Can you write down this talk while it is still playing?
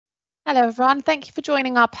Hello everyone, thank you for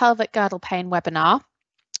joining our pelvic girdle pain webinar.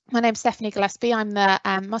 My name's Stephanie Gillespie. I'm the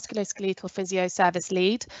musculoskeletal physio service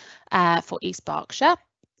lead for East Berkshire.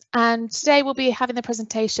 And today we'll be having the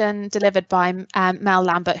presentation delivered by Mel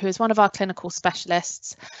Lambert, who is one of our clinical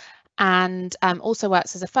specialists and also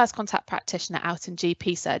works as a first contact practitioner out in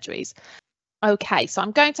GP surgeries. Okay, so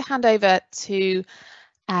I'm going to hand over to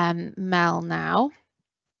Mel now.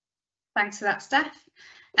 Thanks for that, Steph.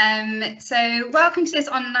 So welcome to this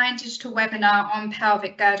online digital webinar on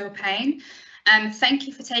pelvic girdle pain. Thank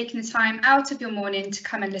you for taking the time out of your morning to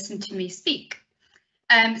come and listen to me speak.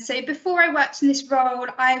 So before I worked in this role,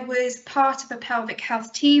 I was part of a pelvic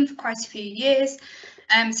health team for quite a few years.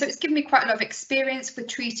 So it's given me quite a lot of experience with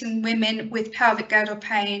treating women with pelvic girdle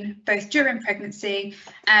pain, both during pregnancy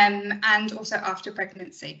and also after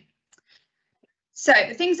pregnancy. So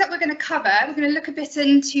the things that we're going to cover, we're going to look a bit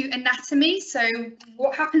into anatomy. So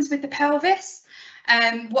what happens with the pelvis,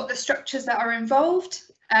 what the structures that are involved,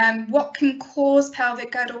 what can cause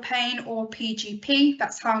pelvic girdle pain or PGP,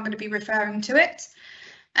 that's how I'm going to be referring to it,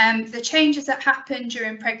 the changes that happen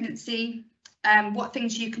during pregnancy, what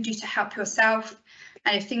things you can do to help yourself,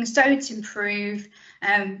 and if things don't improve,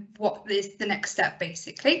 what is the next step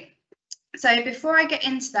basically. So before I get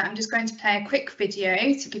into that, I'm just going to play a quick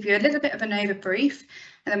video to give you a little bit of an overbrief,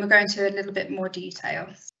 and then we'll go into a little bit more detail.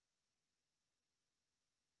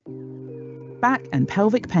 Back and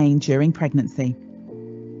pelvic pain during pregnancy.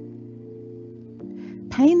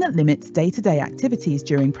 Pain that limits day-to-day activities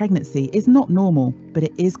during pregnancy is not normal, but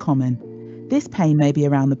it is common. This pain may be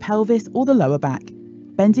around the pelvis or the lower back.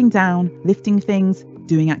 Bending down, lifting things,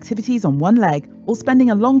 doing activities on one leg, or spending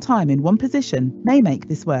a long time in one position may make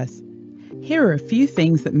this worse. Here are a few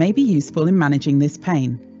things that may be useful in managing this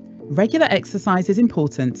pain. Regular exercise is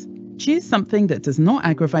important. Choose something that does not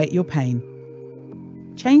aggravate your pain.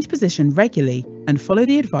 Change position regularly and follow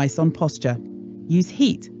the advice on posture. Use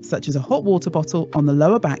heat, such as a hot water bottle, on the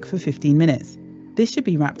lower back for 15 minutes. This should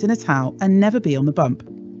be wrapped in a towel and never be on the bump.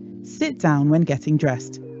 Sit down when getting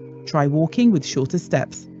dressed. Try walking with shorter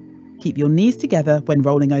steps. Keep your knees together when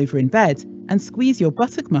rolling over in bed and squeeze your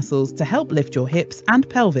buttock muscles to help lift your hips and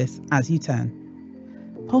pelvis as you turn.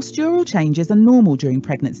 Postural changes are normal during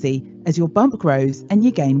pregnancy as your bump grows and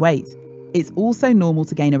you gain weight. It's also normal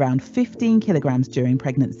to gain around 15 kilograms during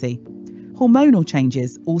pregnancy. Hormonal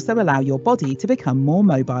changes also allow your body to become more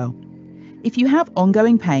mobile. If you have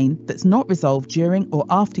ongoing pain that's not resolved during or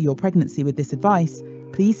after your pregnancy with this advice,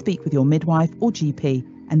 please speak with your midwife or GP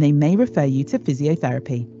and they may refer you to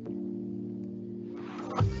physiotherapy.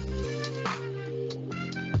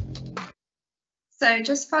 So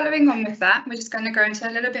just following on with that, we're just going to go into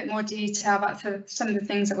a little bit more detail about some of the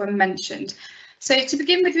things that were mentioned. So to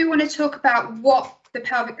begin with, we want to talk about what the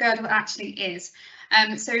pelvic girdle actually is.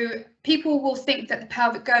 So people will think that the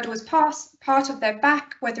pelvic girdle is part of their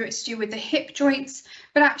back, whether it's to do with the hip joints,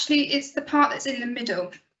 but actually it's the part that's in the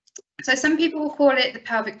middle. So some people will call it the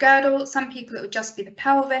pelvic girdle, some people it will just be the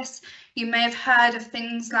pelvis. You may have heard of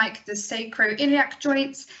things like the sacroiliac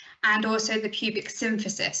joints and also the pubic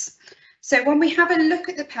symphysis. So when we have a look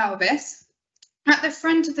at the pelvis, at the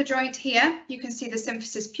front of the joint here, you can see the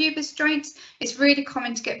symphysis pubis joint. It's really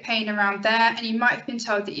common to get pain around there, and you might have been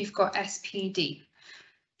told that you've got SPD.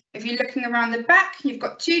 If you're looking around the back, you've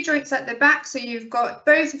got two joints at the back. So you've got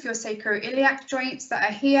both of your sacroiliac joints that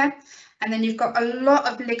are here, and then you've got a lot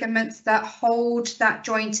of ligaments that hold that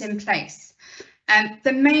joint in place.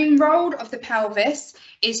 The main role of the pelvis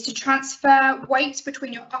is to transfer weight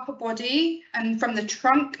between your upper body and from the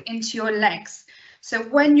trunk into your legs. So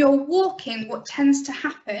when you're walking, what tends to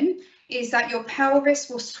happen is that your pelvis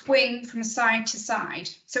will swing from side to side.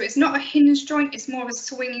 So it's not a hinge joint, it's more of a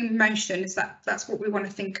swinging motion. That's what we want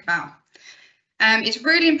to think about. It's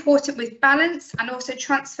really important with balance and also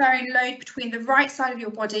transferring load between the right side of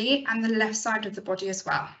your body and the left side of the body as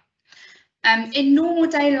well. In normal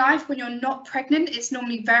day life, when you're not pregnant, it's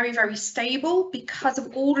normally very, very stable because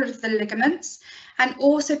of all of the ligaments and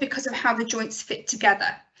also because of how the joints fit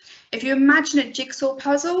together. If you imagine a jigsaw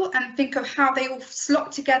puzzle and think of how they all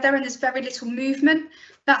slot together and there's very little movement,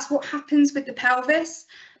 that's what happens with the pelvis.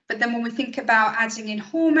 But then when we think about adding in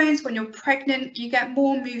hormones, when you're pregnant, you get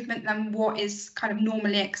more movement than what is kind of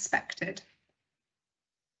normally expected.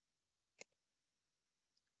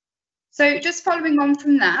 So just following on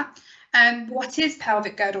from that, what is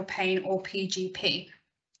pelvic girdle pain or PGP?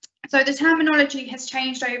 So the terminology has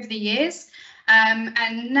changed over the years,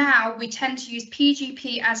 and now we tend to use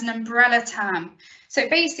PGP as an umbrella term. So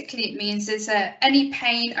basically it means there's any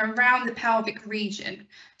pain around the pelvic region.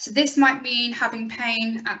 So this might mean having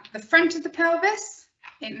pain at the front of the pelvis.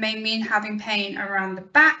 It may mean having pain around the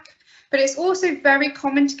back, But it's also very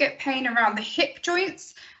common to get pain around the hip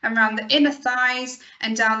joints, around the inner thighs,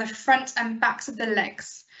 and down the front and backs of the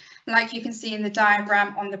legs, like you can see in the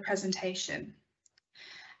diagram on the presentation.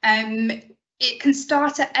 It can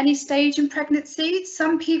start at any stage in pregnancy.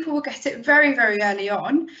 Some people will get it very, very early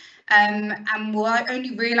on, and will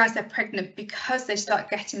only realise they're pregnant because they start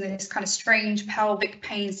getting this kind of strange pelvic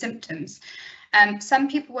pain symptoms. Some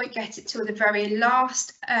people won't get it till the very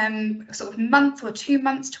last sort of month or 2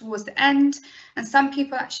 months towards the end, and some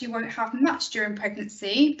people actually won't have much during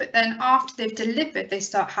pregnancy, but then after they've delivered they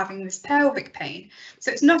start having this pelvic pain.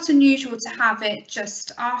 So it's not unusual to have it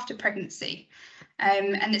just after pregnancy,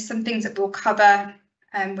 and it's some things that we'll cover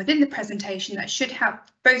within the presentation that should help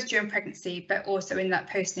both during pregnancy but also in that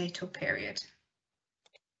postnatal period.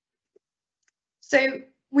 So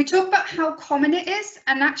we talk about how common it is,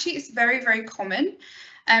 and actually it's very, very common.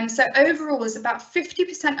 So overall, there's about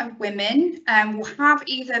 50% of women will have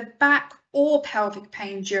either back or pelvic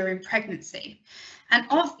pain during pregnancy. And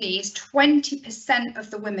of these, 20% of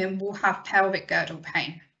the women will have pelvic girdle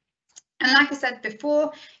pain. And like I said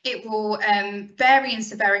before, it will vary in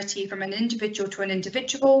severity from an individual to an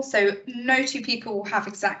individual. So no two people will have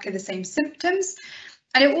exactly the same symptoms.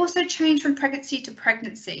 And it will also change from pregnancy to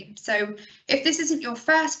pregnancy. So if this isn't your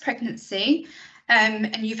first pregnancy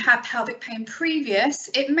and you've had pelvic pain previous,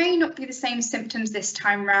 it may not be the same symptoms this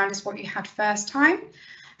time around as what you had first time,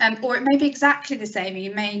 or it may be exactly the same.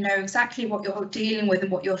 You may know exactly what you're dealing with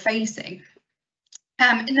and what you're facing.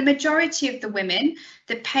 In the majority of the women,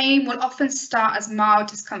 the pain will often start as mild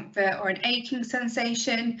discomfort or an aching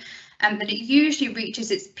sensation, and that it usually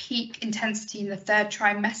reaches its peak intensity in the 3rd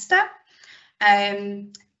trimester.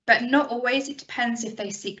 But not always. It depends if they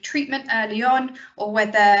seek treatment early on or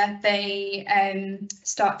whether they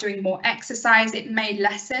start doing more exercise. It may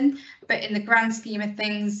lessen, but in the grand scheme of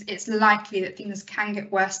things, it's likely that things can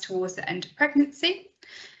get worse towards the end of pregnancy.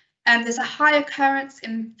 There's a high occurrence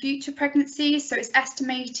in future pregnancies, so it's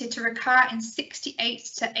estimated to recur in 68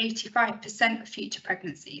 to 85% of future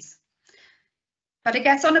pregnancies. But I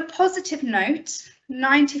guess on a positive note,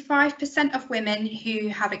 95% of women who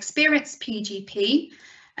have experienced PGP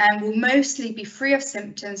will mostly be free of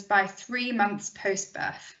symptoms by 3 months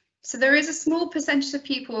post-birth. So there is a small percentage of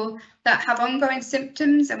people that have ongoing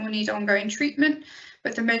symptoms and will need ongoing treatment,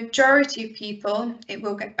 but the majority of people, it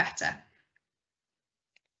will get better.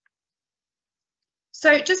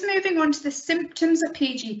 So just moving on to the symptoms of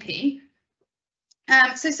PGP.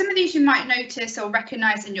 So some of these you might notice or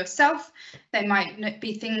recognise in yourself. They might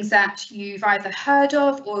be things that you've either heard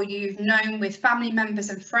of or you've known with family members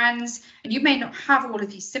and friends, and you may not have all of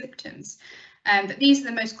these symptoms. But these are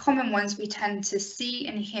the most common ones we tend to see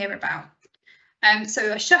and hear about.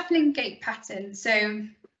 So a shuffling gait pattern. So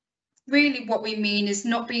really what we mean is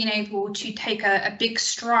not being able to take a big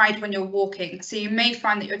stride when you're walking. So you may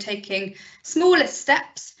find that you're taking smaller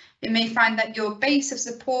steps. You may find that your base of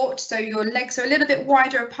support, so your legs are a little bit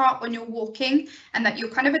wider apart when you're walking, and that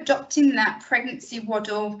you're kind of adopting that pregnancy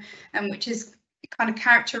waddle, which is kind of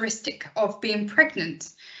characteristic of being pregnant.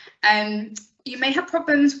 You may have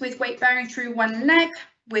problems with weight bearing through one leg,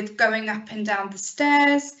 with going up and down the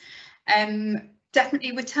stairs,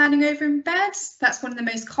 definitely with turning over in bed. That's one of the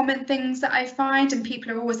most common things that I find, and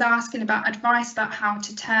people are always asking about advice about how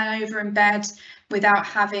to turn over in bed without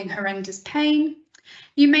having horrendous pain.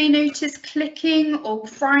 You may notice clicking or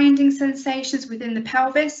grinding sensations within the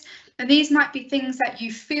pelvis, and these might be things that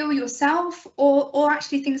you feel yourself or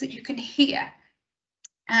actually things that you can hear.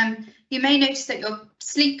 You may notice that your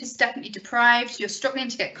sleep is definitely deprived, you're struggling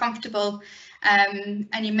to get comfortable, and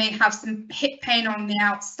you may have some hip pain on the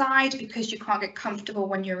outside because you can't get comfortable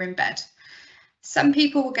when you're in bed. Some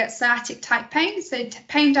people will get sciatic type pain, so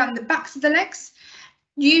pain down the backs of the legs.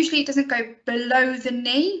 Usually it doesn't go below the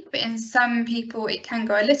knee, but in some people it can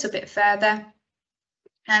go a little bit further.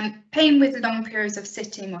 Pain with long periods of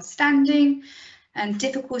sitting or standing, and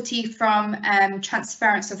difficulty from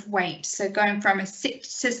transference of weight. So going from a sit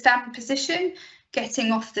to stand position,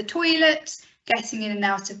 getting off the toilet, getting in and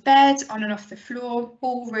out of bed, on and off the floor,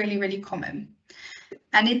 all really, really common.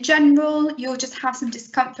 And in general, you'll just have some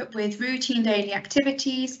discomfort with routine daily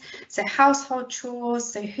activities. So household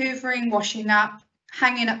chores, so hoovering, washing up,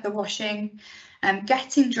 hanging up the washing,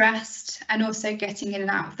 getting dressed, and also getting in and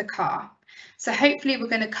out of the car. So hopefully we're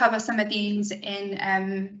going to cover some of these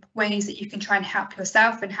in ways that you can try and help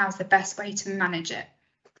yourself and how's the best way to manage it.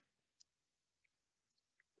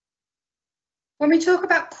 When we talk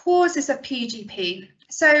about causes of PGP,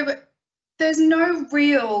 so there's no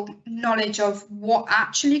real knowledge of what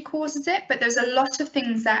actually causes it, but there's a lot of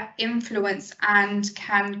things that influence and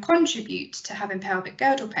can contribute to having pelvic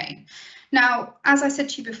girdle pain. Now, as I said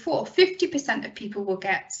to you before, 50% of people will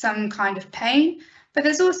get some kind of pain, but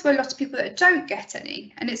there's also a lot of people that don't get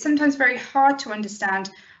any. And it's sometimes very hard to understand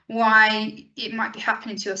why it might be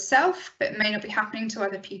happening to yourself, but it may not be happening to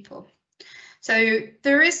other people. So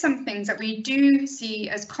there is some things that we do see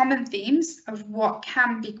as common themes of what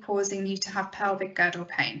can be causing you to have pelvic girdle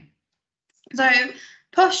pain. So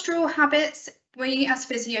postural habits, we as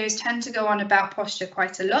physios tend to go on about posture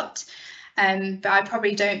quite a lot, but I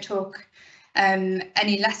probably don't talk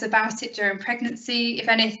any less about it during pregnancy. If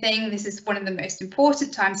anything, this is one of the most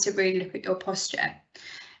important times to really look at your posture.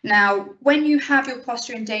 Now, when you have your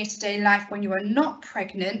posture in day-to-day life, when you are not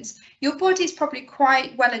pregnant, your body is probably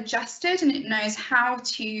quite well adjusted and it knows how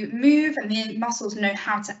to move and the muscles know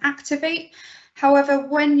how to activate. However,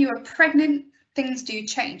 when you are pregnant, things do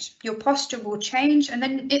change. Your posture will change and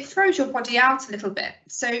then it throws your body out a little bit.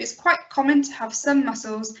 So it's quite common to have some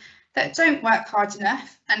muscles that don't work hard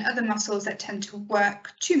enough and other muscles that tend to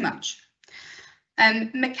work too much.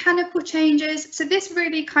 Mechanical changes, so this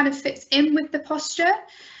really kind of fits in with the posture.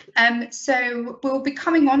 So we'll be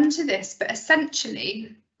coming on to this, but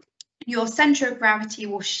essentially your centre of gravity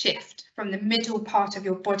will shift from the middle part of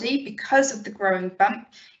your body because of the growing bump.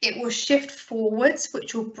 It will shift forwards,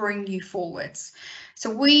 which will bring you forwards.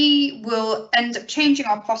 So we will end up changing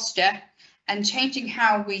our posture and changing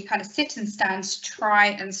how we kind of sit and stand to try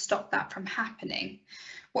and stop that from happening.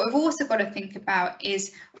 What we've also got to think about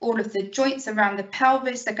is all of the joints around the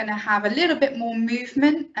pelvis are going to have a little bit more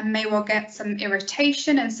movement and may well get some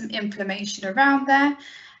irritation and some inflammation around there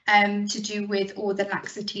to do with all the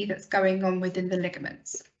laxity that's going on within the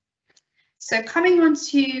ligaments. So coming on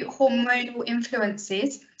to hormonal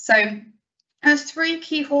influences. So there's 3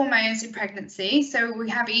 key hormones in pregnancy. So we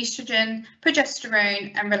have estrogen,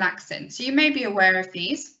 progesterone and relaxin. So you may be aware of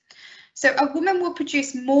these. So a woman will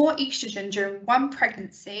produce more estrogen during one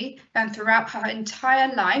pregnancy than throughout her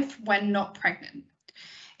entire life when not pregnant.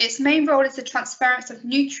 Its main role is the transference of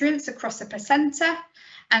nutrients across the placenta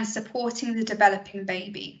and supporting the developing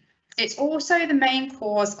baby. It's also the main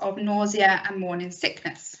cause of nausea and morning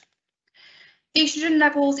sickness. Estrogen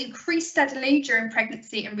levels increase steadily during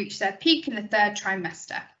pregnancy and reach their peak in the 3rd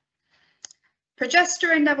trimester.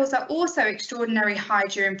 Progesterone levels are also extraordinarily high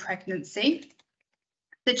during pregnancy.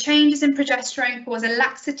 The changes in progesterone cause a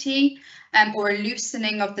laxity or a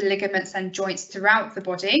loosening of the ligaments and joints throughout the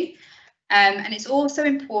body. And it's also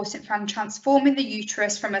important for transforming the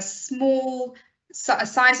uterus from a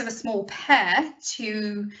size of a small pear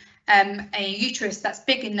to a uterus that's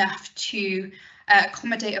big enough to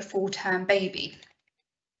accommodate a full-term baby.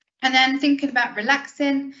 And then thinking about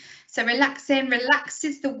relaxin. So relaxin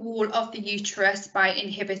relaxes the wall of the uterus by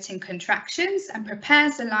inhibiting contractions and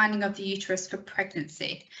prepares the lining of the uterus for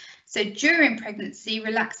pregnancy. So during pregnancy,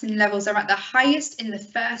 relaxin levels are at the highest in the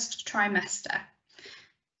 1st trimester.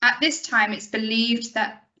 At this time, it's believed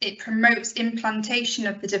that it promotes implantation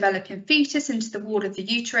of the developing fetus into the wall of the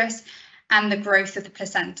uterus and the growth of the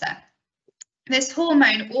placenta. This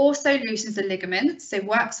hormone also loosens the ligaments, so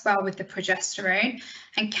works well with the progesterone,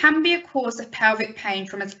 and can be a cause of pelvic pain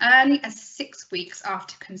from as early as 6 weeks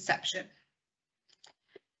after conception.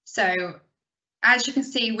 So, as you can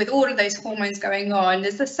see, with all of those hormones going on,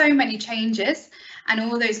 there's so many changes, and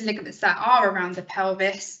all those ligaments that are around the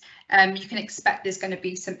pelvis, you can expect there's going to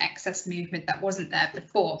be some excess movement that wasn't there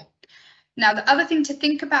before. Now, the other thing to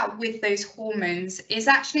think about with those hormones is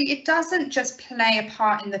actually it doesn't just play a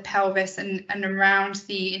part in the pelvis and around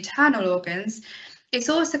the internal organs. It's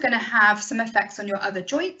also going to have some effects on your other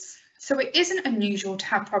joints. So it isn't unusual to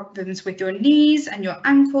have problems with your knees and your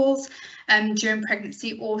ankles during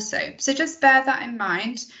pregnancy also. So just bear that in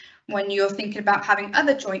mind when you're thinking about having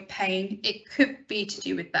other joint pain. It could be to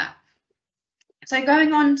do with that. So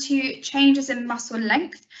going on to changes in muscle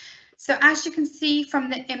length. So as you can see from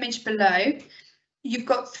the image below, you've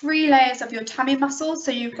got 3 layers of your tummy muscles. So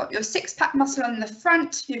you've got your 6-pack muscle on the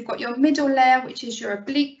front, you've got your middle layer, which is your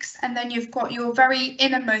obliques, and then you've got your very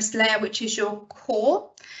innermost layer, which is your core.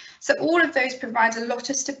 So all of those provide a lot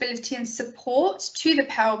of stability and support to the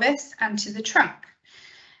pelvis and to the trunk.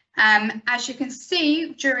 As you can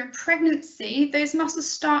see, during pregnancy, those muscles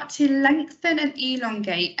start to lengthen and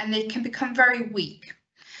elongate, and they can become very weak.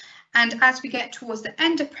 And as we get towards the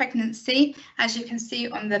end of pregnancy, as you can see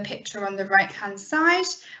on the picture on the right-hand side,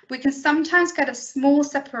 we can sometimes get a small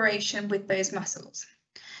separation with those muscles.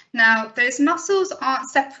 Now, those muscles aren't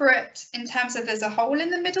separate in terms of there's a hole in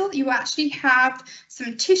the middle. You actually have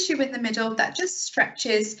some tissue in the middle that just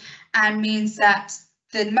stretches and means that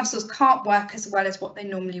the muscles can't work as well as what they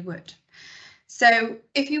normally would. So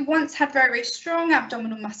if you once had very strong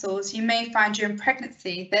abdominal muscles, you may find during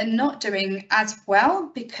pregnancy they're not doing as well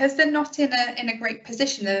because they're not in a great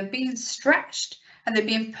position. They're being stretched and they're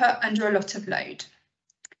being put under a lot of load.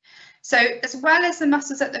 So as well as the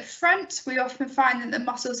muscles at the front, we often find that the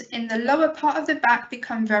muscles in the lower part of the back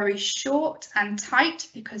become very short and tight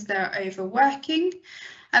because they're overworking.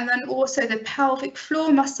 And then also the pelvic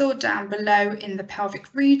floor muscle down below in the pelvic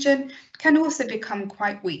region can also become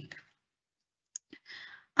quite weak.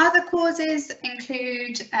 Other causes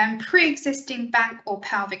include pre-existing back or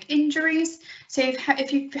pelvic injuries. So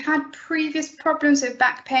if you've had previous problems with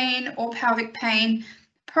back pain or pelvic pain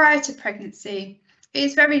prior to pregnancy, it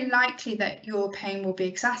is very likely that your pain will be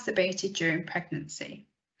exacerbated during pregnancy.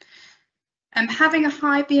 Having a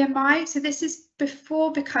high BMI, so this is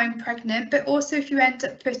before becoming pregnant, but also if you end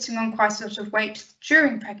up putting on quite a lot of weight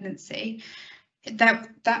during pregnancy,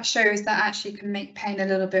 that shows that actually can make pain a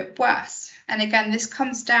little bit worse. And again, this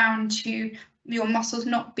comes down to your muscles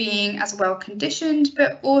not being as well conditioned,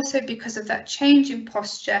 but also because of that change in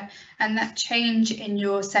posture and that change in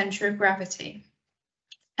your centre of gravity.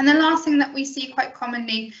 And the last thing that we see quite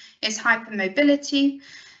commonly is hypermobility.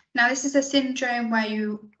 Now, this is a syndrome where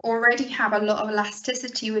you already have a lot of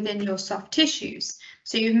elasticity within your soft tissues.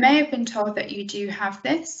 So you may have been told that you do have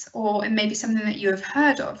this, or it may be something that you have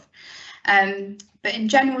heard of. But in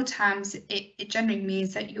general terms, it generally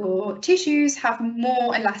means that your tissues have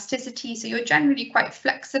more elasticity, so you're generally quite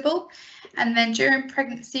flexible. And then during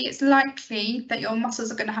pregnancy, it's likely that your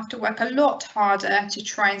muscles are going to have to work a lot harder to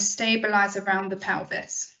try and stabilize around the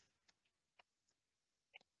pelvis.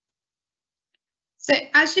 So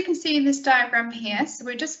as you can see in this diagram here, so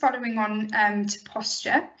we're just following on to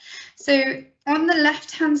posture. So on the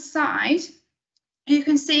left-hand side, you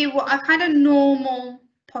can see what a kind of normal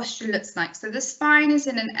posture looks like. So the spine is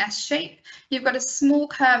in an S shape. You've got a small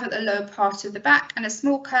curve at the lower part of the back and a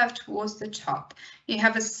small curve towards the top. You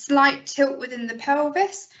have a slight tilt within the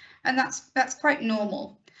pelvis, and that's quite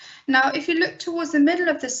normal. Now, if you look towards the middle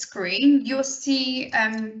of the screen, you'll see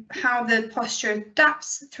how the posture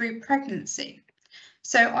adapts through pregnancy.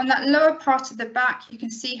 So on that lower part of the back, you can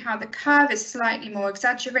see how the curve is slightly more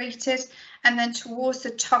exaggerated, and then towards the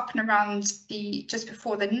top and around just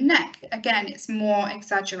before the neck, again, it's more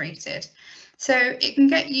exaggerated. So it can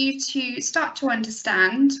get you to start to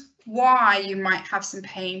understand why you might have some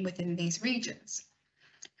pain within these regions.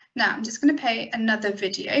 Now, I'm just going to play another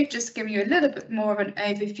video, just giving you a little bit more of an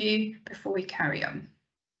overview before we carry on.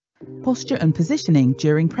 Posture and positioning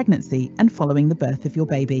during pregnancy and following the birth of your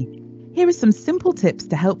baby. Here are some simple tips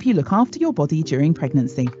to help you look after your body during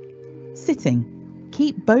pregnancy. Sitting.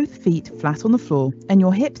 Keep both feet flat on the floor and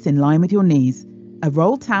your hips in line with your knees. A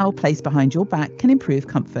rolled towel placed behind your back can improve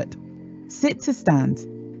comfort. Sit to stand.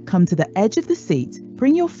 Come to the edge of the seat,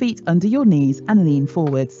 bring your feet under your knees and lean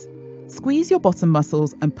forwards. Squeeze your bottom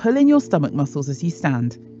muscles and pull in your stomach muscles as you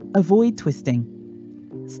stand. Avoid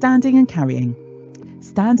twisting. Standing and carrying.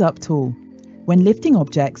 Stand up tall. When lifting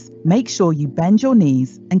objects, make sure you bend your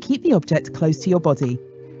knees and keep the object close to your body.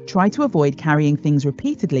 Try to avoid carrying things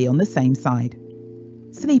repeatedly on the same side.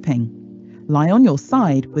 Sleeping. Lie on your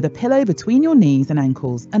side with a pillow between your knees and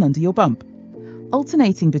ankles and under your bump.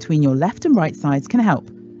 Alternating between your left and right sides can help,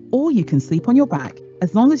 or you can sleep on your back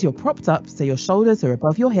as long as you're propped up so your shoulders are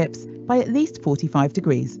above your hips by at least 45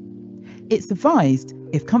 degrees. It's advised,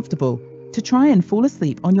 if comfortable, to try and fall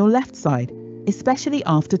asleep on your left side, especially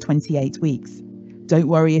after 28 weeks. Don't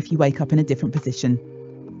worry if you wake up in a different position.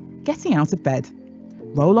 Getting out of bed.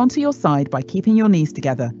 Roll onto your side by keeping your knees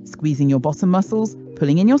together, squeezing your bottom muscles,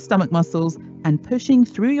 pulling in your stomach muscles, and pushing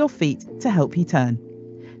through your feet to help you turn.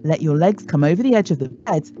 Let your legs come over the edge of the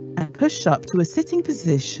bed and push up to a sitting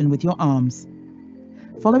position with your arms.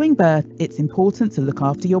 Following birth, it's important to look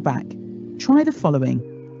after your back. Try the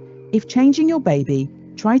following. If changing your baby,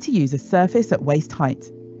 try to use a surface at waist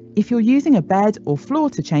height. If you're using a bed or floor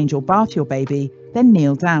to change or bath your baby, then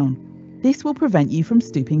kneel down. This will prevent you from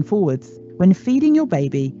stooping forwards. When feeding your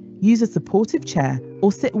baby, use a supportive chair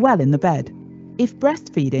or sit well in the bed. If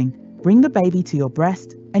breastfeeding, bring the baby to your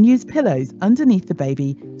breast and use pillows underneath the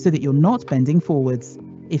baby so that you're not bending forwards.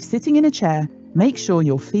 If sitting in a chair, make sure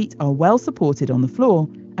your feet are well supported on the floor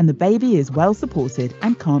and the baby is well supported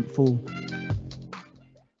and can't fall.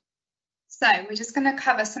 So we're just going to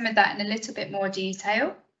cover some of that in a little bit more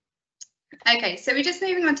detail. Okay, so we're just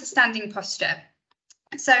moving on to standing posture.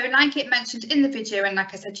 So like it mentioned in the video, and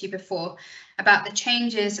like I said to you before, about the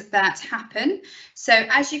changes that happen. So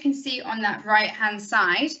as you can see on that right hand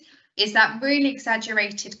side is that really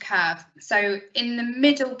exaggerated curve. So in the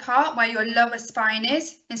middle part where your lower spine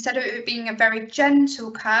is, instead of it being a very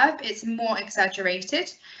gentle curve, it's more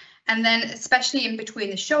exaggerated. And then especially in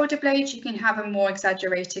between the shoulder blades, you can have a more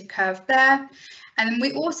exaggerated curve there. And then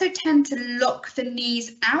we also tend to lock the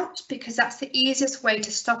knees out because that's the easiest way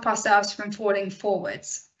to stop ourselves from falling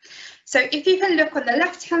forwards. So if you can look on the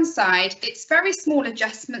left-hand side, it's very small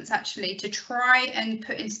adjustments actually to try and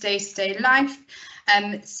put into day-to-day life.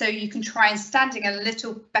 So you can try and standing a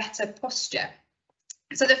little better posture.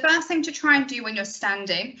 So the first thing to try and do when you're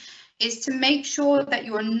standing is to make sure that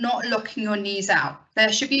you are not locking your knees out.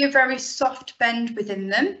 There should be a very soft bend within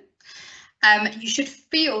them. You should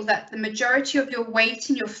feel that the majority of your weight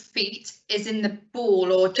in your feet is in the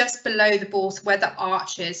ball or just below the balls where the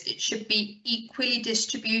arch is. It should be equally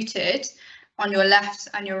distributed on your left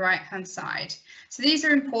and your right hand side. So these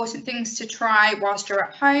are important things to try whilst you're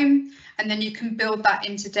at home, and then you can build that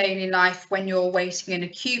into daily life when you're waiting in a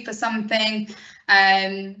queue for something,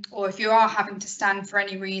 or if you are having to stand for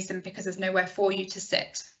any reason because there's nowhere for you to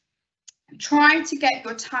sit. Try to get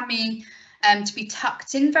your tummy to be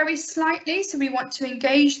tucked in very slightly. So we want to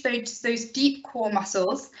engage those deep core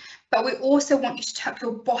muscles, but we also want you to tuck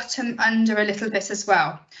your bottom under a little bit as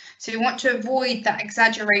well. So we want to avoid that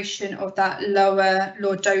exaggeration of that lower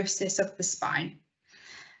lordosis of the spine.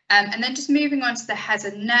 And then just moving on to the head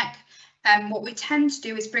and neck. What we tend to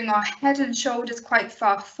do is bring our head and shoulders quite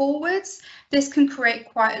far forwards. This can create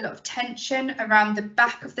quite a lot of tension around the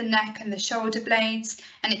back of the neck and the shoulder blades,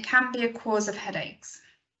 and it can be a cause of headaches.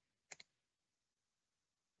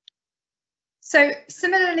 So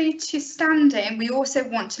similarly to standing, we also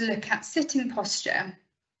want to look at sitting posture.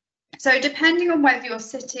 So depending on whether you're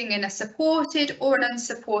sitting in a supported or an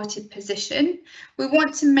unsupported position, we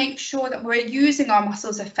want to make sure that we're using our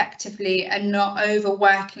muscles effectively and not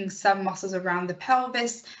overworking some muscles around the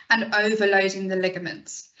pelvis and overloading the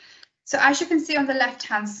ligaments. So as you can see on the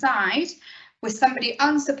left-hand side, with somebody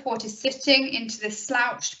unsupported sitting into the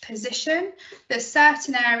slouched position, there's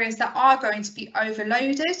certain areas that are going to be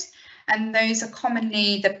overloaded. And those are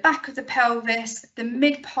commonly the back of the pelvis, the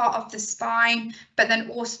mid part of the spine, but then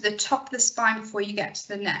also the top of the spine before you get to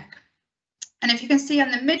the neck. And if you can see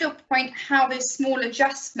on the middle point how those small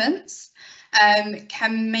adjustments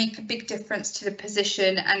can make a big difference to the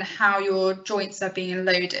position and how your joints are being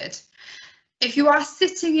loaded. If you are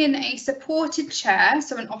sitting in a supported chair,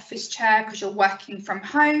 so an office chair because you're working from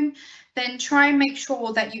home, then try and make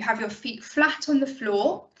sure that you have your feet flat on the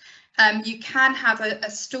floor. You can have a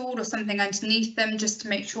stool or something underneath them just to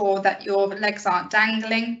make sure that your legs aren't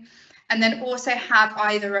dangling, and then also have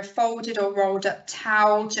either a folded or rolled up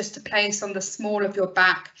towel just to place on the small of your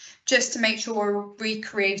back, just to make sure we're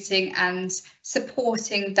recreating and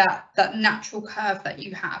supporting that natural curve that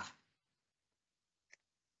you have.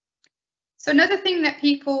 So another thing that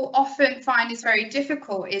people often find is very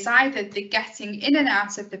difficult is either the getting in and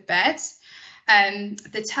out of the bed,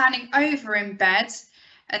 the turning over in bed,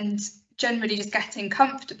 and generally just getting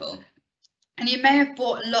comfortable. And you may have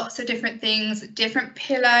bought lots of different things, different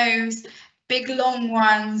pillows, big long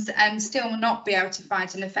ones, and still not be able to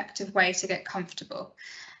find an effective way to get comfortable.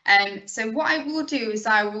 So what I will do is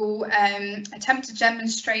I will attempt to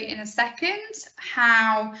demonstrate in a second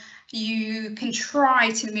how you can try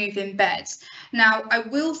to move in bed. Now, I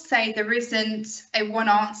will say there isn't a one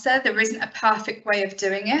answer, there isn't a perfect way of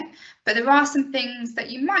doing it, but there are some things that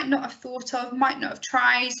you might not have thought of, might not have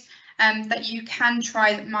tried, that you can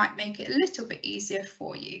try that might make it a little bit easier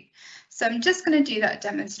for you. So I'm just going to do that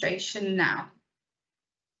demonstration now.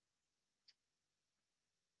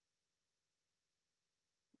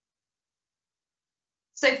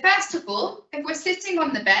 So first of all, if we're sitting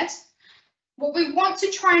on the bed, what we want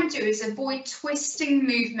to try and do is avoid twisting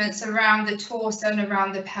movements around the torso and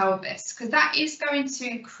around the pelvis, because that is going to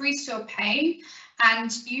increase your pain,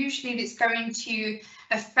 and usually it's going to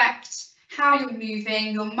affect how you're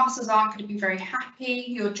moving. Your muscles aren't going to be very happy,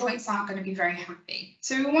 your joints aren't going to be very happy.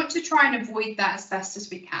 So we want to try and avoid that as best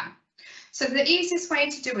as we can. So the easiest way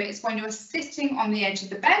to do it is when you're sitting on the edge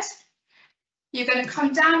of the bed. You're going to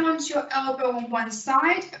come down onto your elbow on one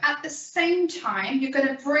side, but at the same time, you're going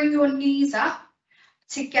to bring your knees up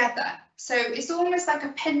together. So it's almost like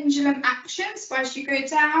a pendulum action. So as you go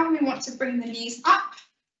down, we want to bring the knees up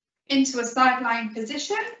into a sideline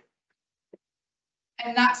position.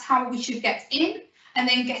 And that's how we should get in. And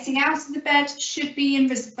then getting out of the bed should be in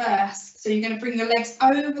reverse. So you're going to bring your legs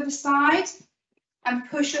over the side and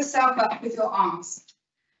push yourself up with your arms.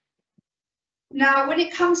 Now, when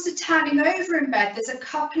it comes to turning over in bed, there's a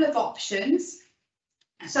couple of options.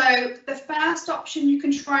 So the first option you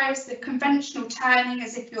can try is the conventional turning,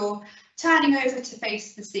 as if you're turning over to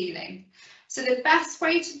face the ceiling. So the best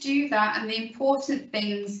way to do that, and the important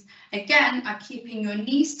things, again, are keeping your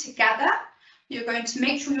knees together. you're going to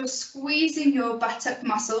make sure you're squeezing your buttock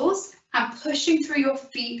muscles and pushing through your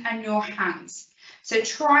feet and your hands. So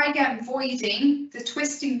try again, avoiding the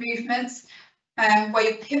twisting movements where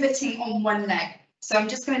you're pivoting on one leg. So I'm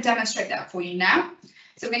just going to demonstrate that for you now.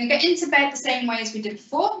 So we're going to get into bed the same way as we did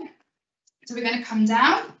before. So we're going to come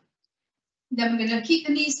down. Then we're going to keep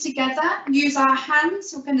the knees together, use our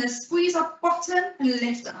hands. We're going to squeeze our bottom and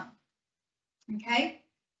lift up. Okay,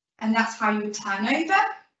 and that's how you would turn over.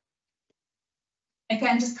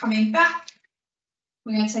 Again, just coming back.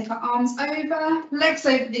 We're going to take our arms over, legs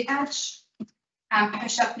over the edge, and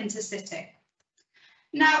push up into sitting.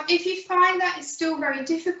 Now, if you find that it's still very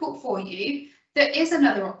difficult for you, there is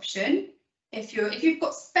another option. If you've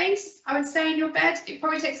got space, I would say in your bed, it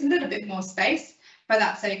probably takes a little bit more space, but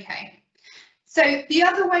that's okay. So the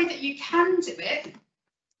other way that you can do it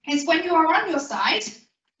is when you are on your side,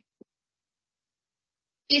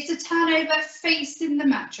 is to turn over facing the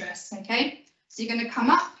mattress, okay? So you're going to come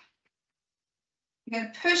up, you're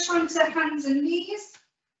going to push onto hands and knees,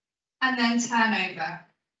 and then turn over,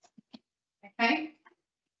 okay?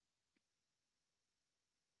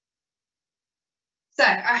 So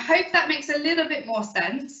I hope that makes a little bit more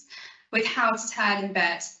sense with how to turn in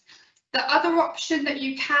bed. The other option that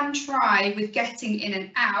you can try with getting in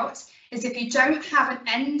and out is if you don't have an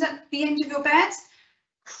end at the end of your bed,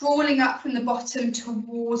 crawling up from the bottom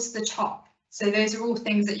towards the top. So those are all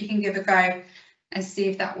things that you can give a go and see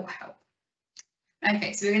if that will help.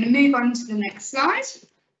 Okay, so we're going to move on to the next slide.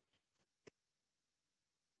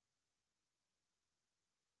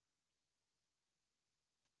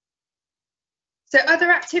 So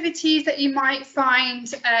other activities that you might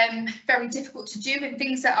find very difficult to do and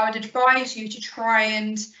things that I would advise you to try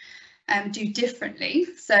and do differently.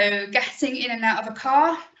 So getting in and out of a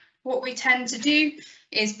car, what we tend to do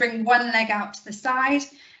is bring one leg out to the side.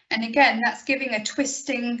 And again, that's giving a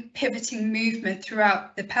twisting, pivoting movement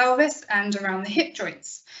throughout the pelvis and around the hip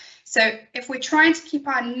joints. So if we're trying to keep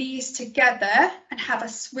our knees together and have a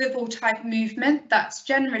swivel type movement, that's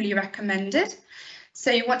generally recommended. So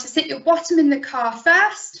you want to sit your bottom in the car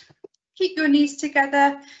first, keep your knees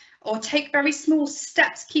together, or take very small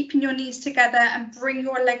steps, keeping your knees together and bring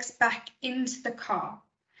your legs back into the car.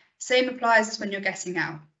 Same applies as when you're getting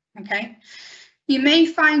out, okay? You may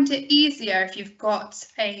find it easier if you've got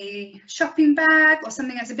a shopping bag or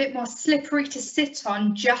something that's a bit more slippery to sit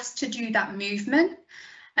on just to do that movement.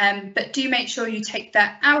 But do make sure you take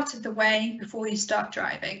that out of the way before you start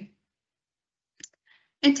driving.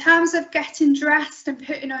 In terms of getting dressed and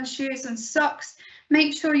putting on shoes and socks,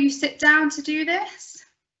 make sure you sit down to do this.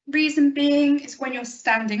 Reason being is when you're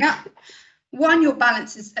standing up, one, your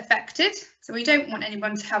balance is affected, so we don't want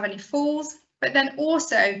anyone to have any falls, but then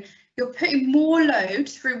also you're putting more load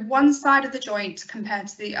through one side of the joint compared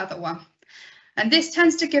to the other one. And this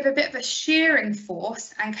tends to give a bit of a shearing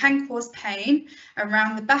force and can cause pain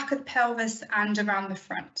around the back of the pelvis and around the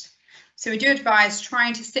front. So we do advise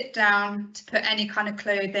trying to sit down to put any kind of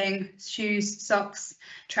clothing, shoes, socks,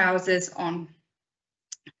 trousers on.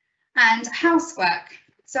 And housework.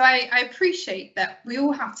 So I appreciate that we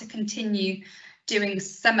all have to continue doing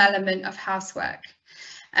some element of housework.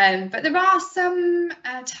 But there are some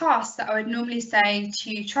tasks that I would normally say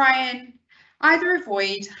to try and either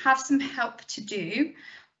avoid, have some help to do,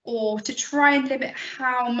 or to try and limit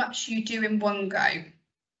how much you do in one go.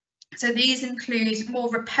 So these include more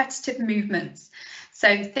repetitive movements.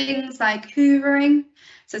 So things like hoovering.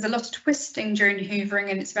 So there's a lot of twisting during hoovering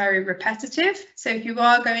and it's very repetitive. So if you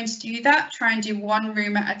are going to do that, try and do one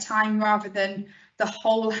room at a time rather than the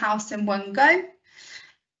whole house in one go.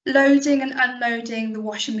 Loading and unloading the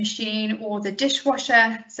washing machine or the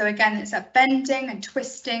dishwasher. So again, it's that bending and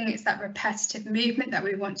twisting. It's that repetitive movement that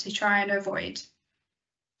we want to try and avoid.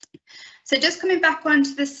 So just coming back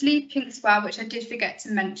onto the sleeping as well, which I did forget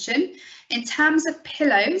to mention, in terms of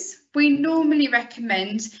pillows, we normally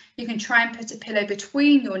recommend you can try and put a pillow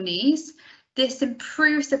between your knees. This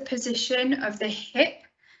improves the position of the hip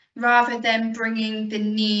rather than bringing the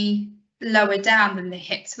knee lower down than the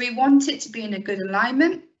hip. So we want it to be in a good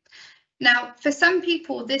alignment. Now, for some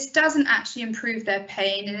people, this doesn't actually improve their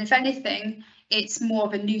pain, and if anything, it's more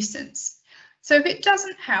of a nuisance. So if it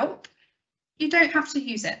doesn't help, you don't have to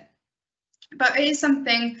use it. But it is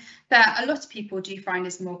something that a lot of people do find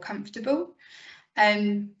is more comfortable.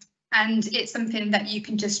 And it's something that you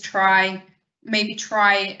can just try, maybe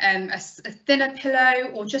try a thinner pillow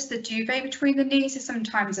or just the duvet between the knees is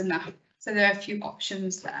sometimes enough. So there are a few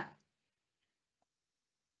options there.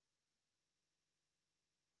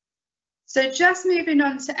 So just moving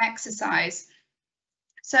on to exercise.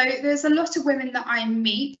 So there's a lot of women that I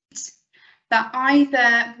meet that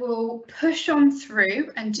either will push on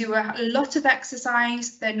through and do a lot of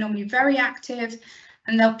exercise. They're normally very active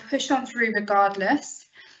and they'll push on through regardless.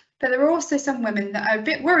 But there are also some women that are a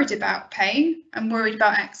bit worried about pain and worried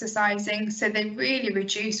about exercising, so they really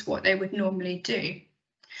reduce what they would normally do.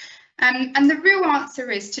 And the real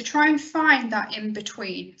answer is to try and find that in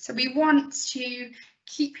between. So we want to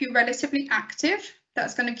keep you relatively active.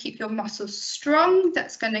 That's going to keep your muscles strong.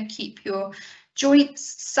 That's going to keep your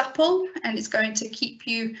joints supple, and it's going to keep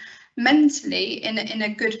you mentally in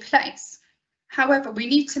a good place. However, we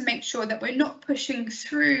need to make sure that we're not pushing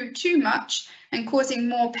through too much and causing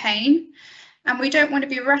more pain, and we don't want to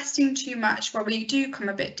be resting too much where we do come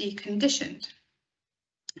a bit deconditioned.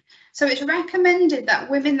 So it's recommended that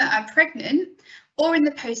women that are pregnant or in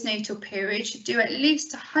the postnatal period should do at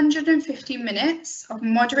least 150 minutes of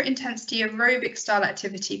moderate intensity aerobic style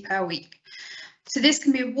activity per week. So this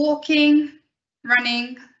can be walking,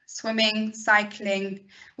 running, swimming, cycling,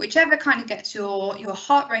 whichever kind of gets your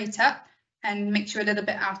heart rate up and makes you a little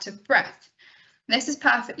bit out of breath. This is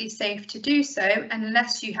perfectly safe to do so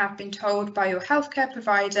unless you have been told by your healthcare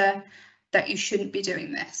provider that you shouldn't be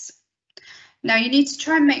doing this. Now you need to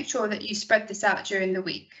try and make sure that you spread this out during the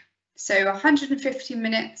week. So 150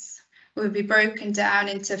 minutes will be broken down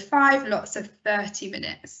into 5 lots of 30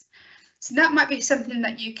 minutes. So that might be something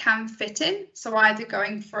that you can fit in. So either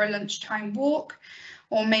going for a lunchtime walk,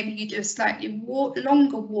 or maybe you do a slightly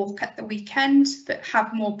longer walk at the weekend, but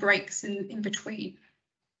have more breaks in between.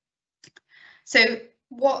 So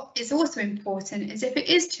what is also important is if it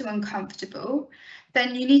is too uncomfortable,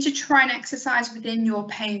 then you need to try and exercise within your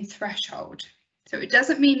pain threshold. So it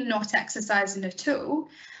doesn't mean not exercising at all,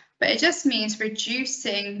 but it just means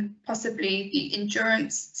reducing possibly the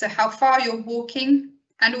endurance, so how far you're walking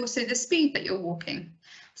and also the speed that you're walking.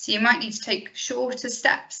 So you might need to take shorter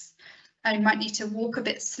steps, and you might need to walk a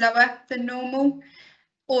bit slower than normal,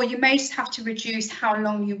 or you may just have to reduce how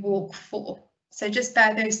long you walk for. So just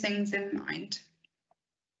bear those things in mind.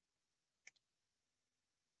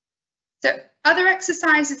 So other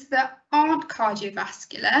exercises that aren't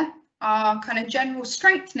cardiovascular are kind of general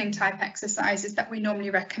strengthening type exercises that we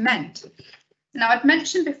normally recommend. Now, I'd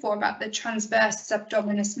mentioned before about the transversus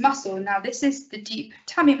abdominis muscle. Now, this is the deep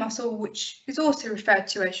tummy muscle, which is also referred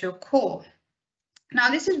to as your core. Now,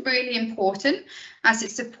 this is really important as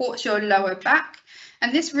it supports your lower back,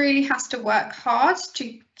 and this really has to work hard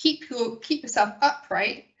to keep yourself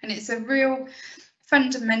upright, and it's a real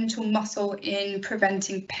fundamental muscle in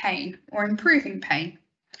preventing pain or improving pain.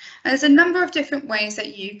 And there's a number of different ways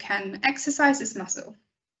that you can exercise this muscle.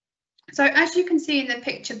 So as you can see in the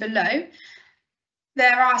picture below,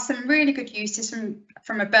 there are some really good uses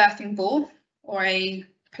from a birthing ball or a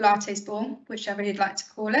Pilates ball, whichever you'd like to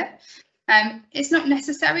call it. It's not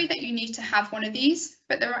necessary that you need to have one of these,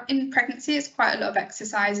 but there are, in pregnancy, it's quite a lot of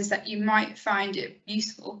exercises that you might find it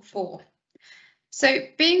useful for. So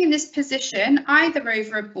being in this position, either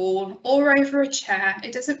over a ball or over a chair,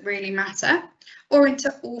 it doesn't really matter, or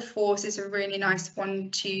into all fours is a really nice one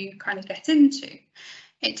to kind of get into.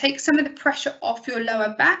 It takes some of the pressure off your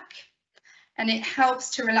lower back, and it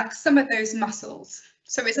helps to relax some of those muscles.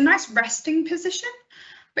 So it's a nice resting position,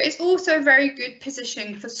 but it's also a very good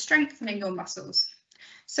position for strengthening your muscles.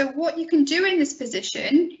 So what you can do in this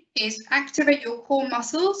position is activate your core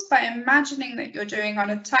muscles by imagining that you're doing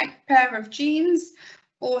on a tight pair of jeans,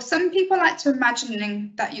 or some people like to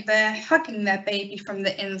imagining that they're hugging their baby from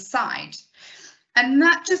the inside. And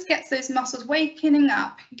that just gets those muscles waking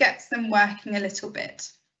up, gets them working a little bit.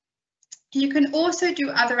 You can also do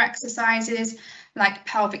other exercises like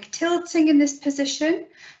pelvic tilting in this position.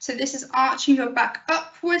 So this is arching your back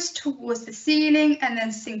upwards towards the ceiling and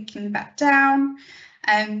then sinking back down.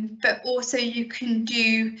 But also you can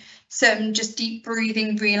do some just deep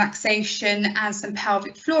breathing, relaxation, and some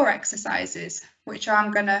pelvic floor exercises, which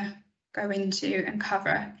I'm going to go into and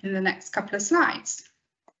cover in the next couple of slides.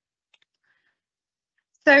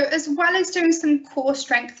 So as well as doing some core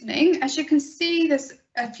strengthening, as you can see, there's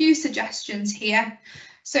a few suggestions here.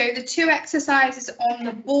 So the 2 exercises on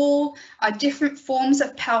the ball are different forms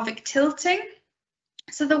of pelvic tilting.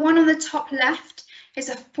 So the one on the top left is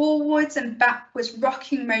a forwards and backwards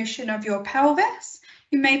rocking motion of your pelvis.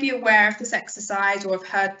 You may be aware of this exercise or have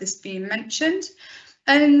heard this being mentioned.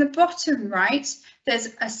 And in the bottom right, there's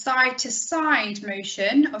a side to side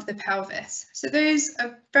motion of the pelvis. So those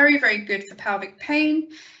are very, very good for pelvic pain.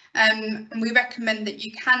 And we recommend that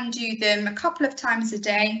you can do them a couple of times a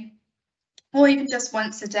day, or even just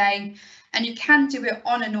once a day. And you can do it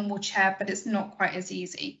on a normal chair, but it's not quite as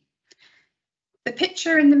easy. The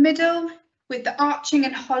picture in the middle with the arching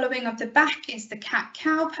and hollowing of the back is the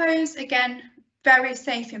cat-cow pose. Again, very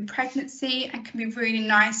safe in pregnancy and can be really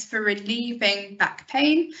nice for relieving back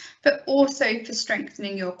pain, but also for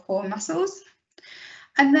strengthening your core muscles.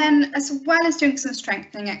 And then, as well as doing some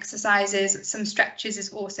strengthening exercises, some stretches is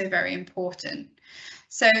also very important.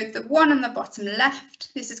 So the one on the bottom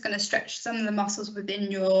left, this is going to stretch some of the muscles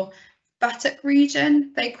within your buttock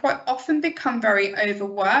region. They quite often become very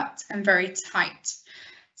overworked and very tight.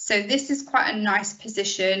 So this is quite a nice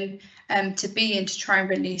position to be in to try and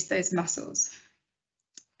release those muscles.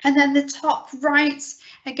 And then the top right,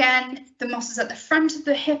 again, the muscles at the front of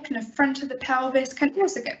the hip and the front of the pelvis can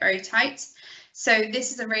also get very tight. So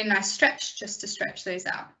this is a really nice stretch just to stretch those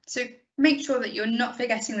out. So make sure that you're not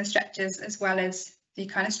forgetting the stretches as well as the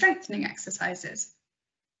kind of strengthening exercises.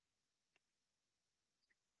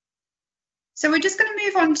 So we're just going to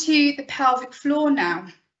move on to the pelvic floor now.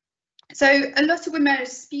 So a lot of women I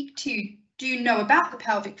speak to do know about the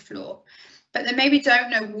pelvic floor, but they maybe don't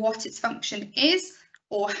know what its function is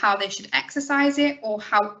or how they should exercise it or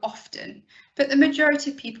how often, but the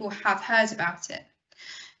majority of people have heard about it.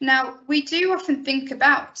 Now, we do often think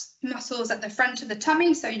about muscles at the front of the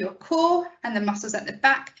tummy, so your core, and the muscles at the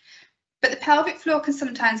back, but the pelvic floor can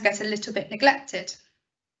sometimes get a little bit neglected.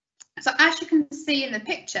 So as you can see in the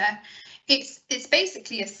picture, it's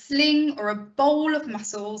basically a sling or a bowl of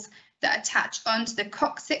muscles that attach onto the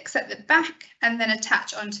coccyx at the back and then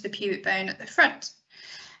attach onto the pubic bone at the front.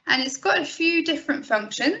 And it's got a few different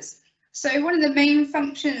functions. So one of the main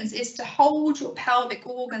functions is to hold your pelvic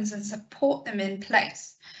organs and support them in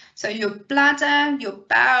place. So your bladder, your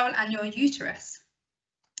bowel and your uterus.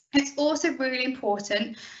 It's also really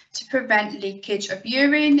important to prevent leakage of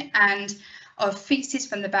urine and of feces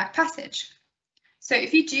from the back passage. So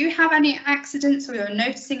if you do have any accidents or you're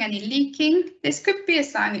noticing any leaking, this could be a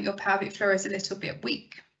sign that your pelvic floor is a little bit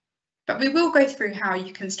weak. But we will go through how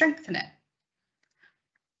you can strengthen it.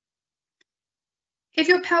 If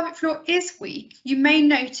your pelvic floor is weak, you may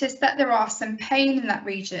notice that there are some pain in that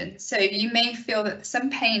region. So you may feel that some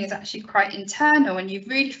pain is actually quite internal and you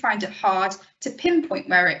really find it hard to pinpoint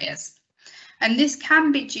where it is. And this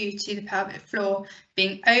can be due to the pelvic floor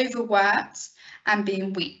being overworked and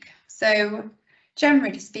being weak. So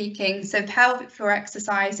generally speaking, pelvic floor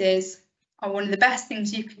exercises are one of the best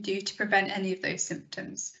things you can do to prevent any of those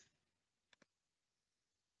symptoms.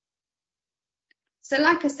 So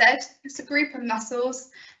like I said, it's a group of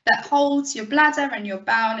muscles that holds your bladder and your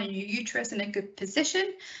bowel and your uterus in a good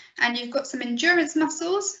position. And you've got some endurance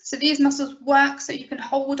muscles. So these muscles work so you can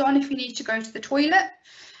hold on if you need to go to the toilet.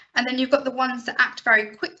 And then you've got the ones that act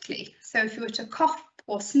very quickly. So if you were to cough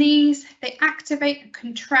or sneeze, they activate and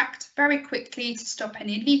contract very quickly to stop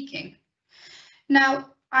any leaking.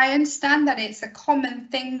 Now, I understand that it's a common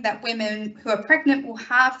thing that women who are pregnant will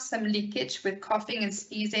have some leakage with coughing and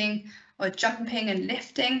sneezing or jumping and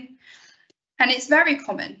lifting. And it's very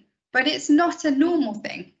common, but it's not a normal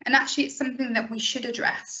thing. And actually it's something that we should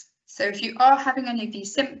address. So if you are having any of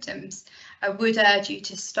these symptoms, I would urge you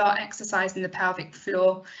to start exercising the pelvic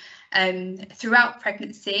floor throughout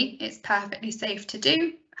pregnancy. It's perfectly safe to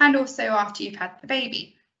do, and also after you've had the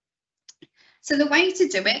baby. So the way to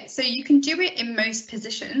do it, so you can do it in most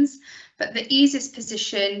positions, but the easiest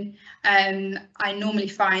position I normally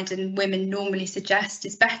find and women normally suggest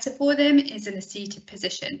is better for them is in a seated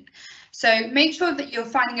position. So make sure that you're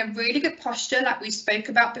finding a really good posture like we spoke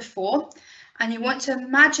about before, and you want to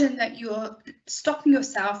imagine that you're stopping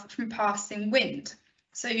yourself from passing wind.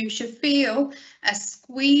 So you should feel a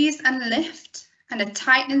squeeze and lift and a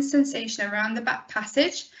tightening sensation around the back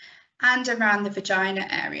passage and around the vagina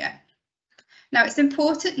area. Now, it's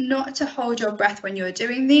important not to hold your breath when you're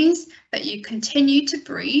doing these, that you continue to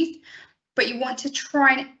breathe, but you want to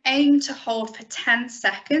try and aim to hold for 10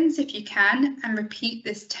 seconds if you can, and repeat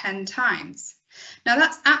this 10 times. Now,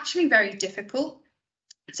 that's actually very difficult.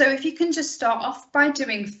 So if you can just start off by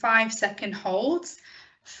doing 5-second holds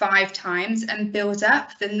 5 times and build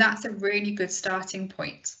up, then that's a really good starting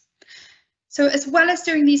point. So as well as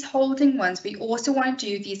doing these holding ones, we also want to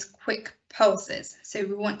do these quick pulses. So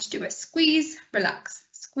we want to do a squeeze, relax,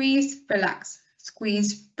 squeeze, relax,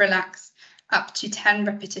 squeeze, relax, up to 10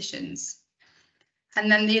 repetitions. And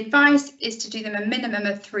then the advice is to do them a minimum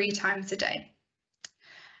of 3 times a day.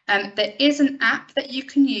 There is an app that you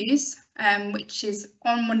can use, which is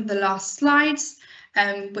on one of the last slides,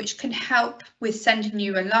 which can help with sending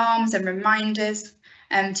you alarms and reminders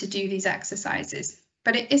to do these exercises.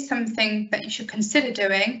 But it is something that you should consider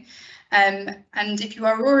doing. And if you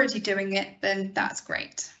are already doing it, then that's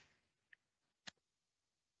great.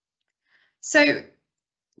 So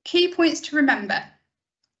key points to remember.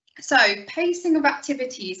 So pacing of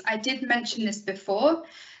activities, I did mention this before.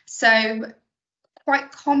 So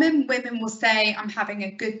quite common. Women will say, I'm having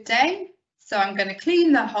a good day, so I'm going to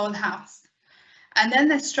clean the whole house. And then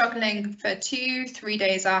they're struggling for 2-3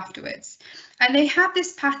 days afterwards. And they have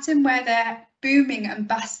this pattern where they're booming and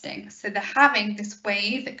busting. So they're having this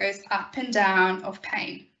wave that goes up and down of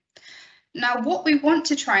pain. Now, what we want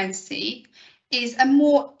to try and see is a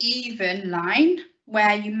more even line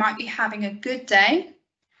where you might be having a good day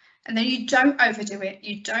and then you don't overdo it,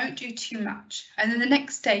 you don't do too much. And then the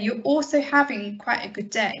next day, you're also having quite a good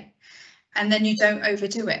day and then you don't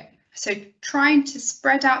overdo it. So trying to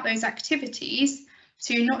spread out those activities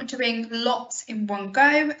so you're not doing lots in one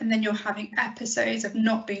go and then you're having episodes of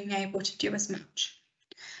not being able to do as much.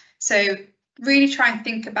 So really try and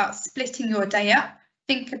think about splitting your day up.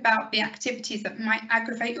 Think about the activities that might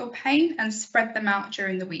aggravate your pain and spread them out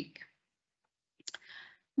during the week.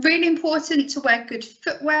 Really important to wear good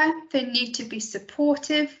footwear. They need to be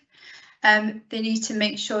supportive. They need to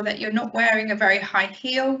make sure that you're not wearing a very high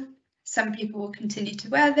heel. Some people will continue to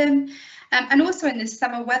wear them. And also in this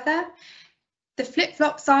summer weather, the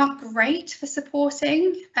flip-flops aren't great for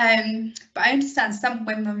supporting, but I understand some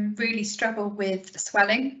women really struggle with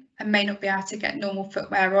swelling and may not be able to get normal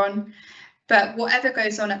footwear on. But whatever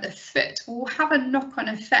goes on at the foot will have a knock-on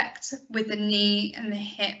effect with the knee and the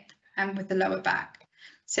hip and with the lower back.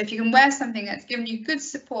 So if you can wear something that's giving you good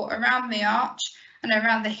support around the arch and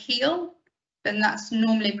around the heel, then that's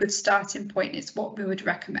normally a good starting point. It's what we would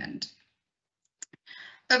recommend.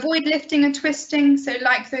 Avoid lifting and twisting. So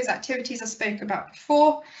like those activities I spoke about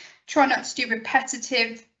before, try not to do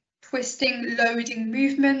repetitive twisting, loading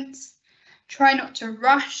movements. Try not to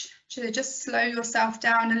rush, so just slow yourself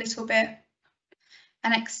down a little bit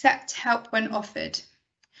and accept help when offered.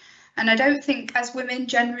 And I don't think as women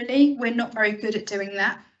generally, we're not very good at doing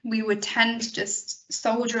that. We would tend to just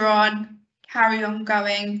soldier on, carry on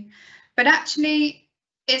going, but actually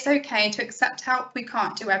it's okay to accept help. We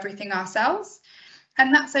can't do everything ourselves.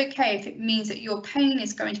 And that's okay if it means that your pain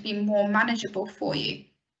is going to be more manageable for you.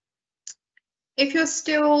 If you're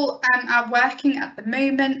still working at the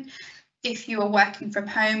moment, if you are working from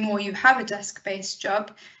home or you have a desk-based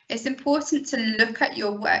job, it's important to look at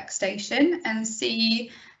your workstation and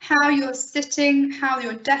see how you're sitting, how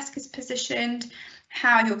your desk is positioned,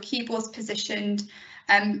 how your keyboard's positioned,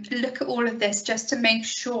 and look at all of this just to make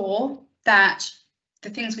sure that the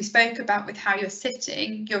things we spoke about with how you're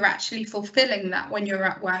sitting, you're actually fulfilling that when you're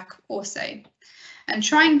at work also. And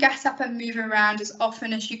try and get up and move around as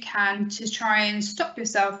often as you can to try and stop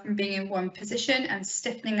yourself from being in one position and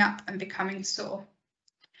stiffening up and becoming sore.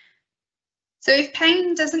 So if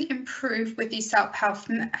pain doesn't improve with these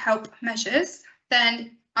self-help measures,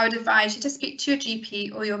 then I would advise you to speak to your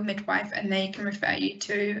GP or your midwife and they can refer you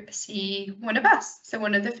to see one of us, so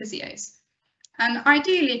one of the physios. And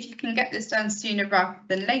ideally, if you can get this done sooner rather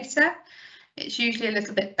than later, it's usually a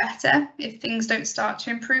little bit better. If things don't start to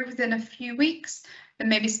improve within a few weeks, then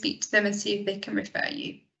maybe speak to them and see if they can refer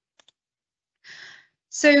you.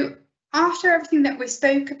 So after everything that we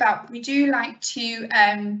spoke about, we do like to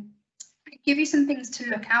give you some things to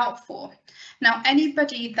look out for. Now,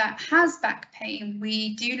 anybody that has back pain,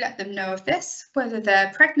 we do let them know of this, whether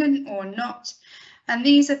they're pregnant or not. And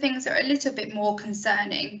these are things that are a little bit more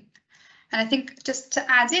concerning. And I think just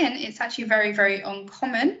to add in, it's actually very, very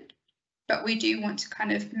uncommon, but we do want to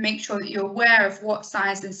kind of make sure that you're aware of what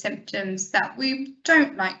signs and symptoms that we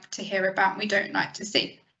don't like to hear about, we don't like to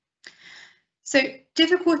see. So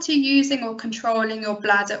difficulty using or controlling your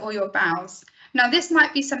bladder or your bowels. Now, this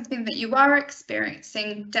might be something that you are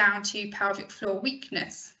experiencing down to pelvic floor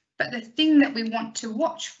weakness, but the thing that we want to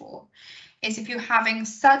watch for is if you're having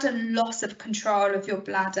sudden loss of control of your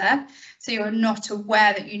bladder, so you're not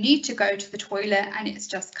aware that you need to go to the toilet and it's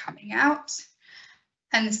just coming out.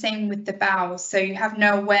 And the same with the bowels, so you have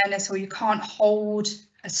no awareness or you can't hold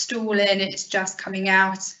a stool in, it's just coming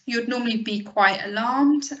out. You'd normally be quite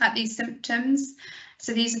alarmed at these symptoms,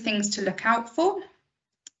 so these are things to look out for.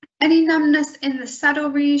 Any numbness in the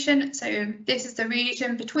saddle region, so this is the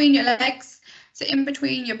region between your legs, so in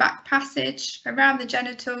between your back passage, around the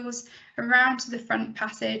genitals, around to the front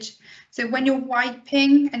passage. So when you're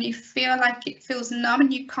wiping and you feel like it feels numb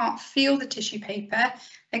and you can't feel the tissue paper,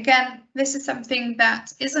 again, this is something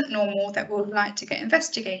that isn't normal that we'll like to get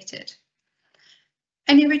investigated.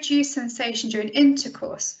 Any reduced sensation during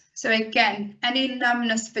intercourse. So again, any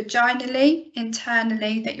numbness vaginally,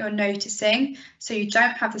 internally that you're noticing, so you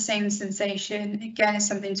don't have the same sensation, again, is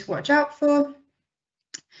something to watch out for.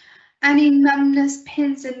 Any numbness,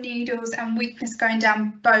 pins and needles and weakness going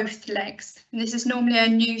down both legs. And this is normally a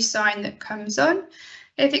new sign that comes on.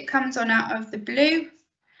 If it comes on out of the blue,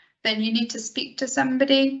 then you need to speak to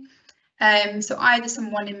somebody. So either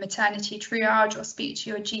someone in maternity triage or speak to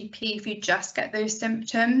your GP if you just get those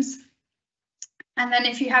symptoms. And then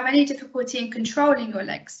if you have any difficulty in controlling your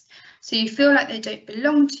legs, so you feel like they don't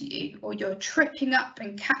belong to you, or you're tripping up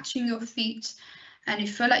and catching your feet, and you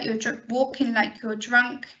feel like you're walking like you're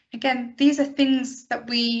drunk, again, these are things that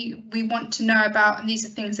we want to know about, and these are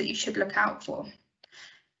things that you should look out for.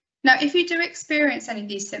 Now, if you do experience any of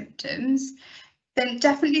these symptoms, then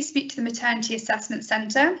definitely speak to the maternity assessment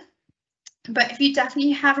centre. But if you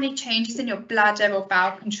definitely have any changes in your bladder or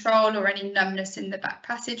bowel control, or any numbness in the back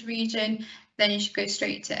passage region, then you should go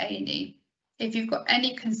straight to A&E. If you've got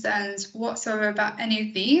any concerns whatsoever about any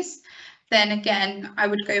of these, then again, I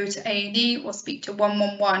would go to A&E or speak to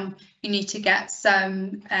 111. You need to get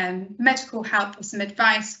some medical help or some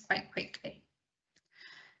advice quite quickly.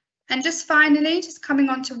 And just finally, just coming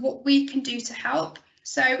on to what we can do to help.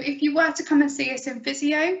 So if you were to come and see us in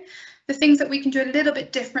physio, the things that we can do a little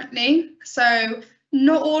bit differently. So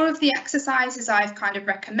not all of the exercises I've kind of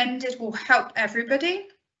recommended will help everybody.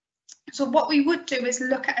 So what we would do is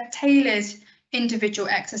look at a tailored individual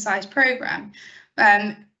exercise program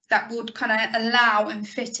that would kind of allow and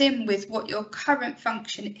fit in with what your current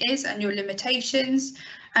function is and your limitations,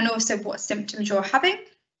 and also what symptoms you're having.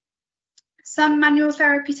 Some manual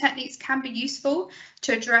therapy techniques can be useful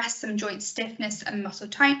to address some joint stiffness and muscle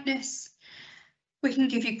tightness. We can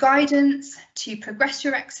give you guidance to progress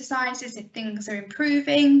your exercises if things are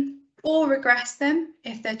improving, or regress them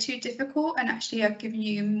if they're too difficult and actually are giving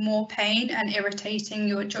you more pain and irritating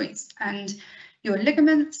your joints and your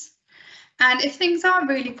ligaments. And if things are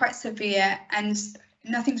really quite severe and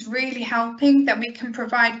nothing's really helping, then we can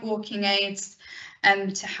provide walking aids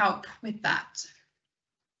to help with that.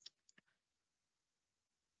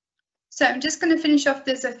 So I'm just going to finish off.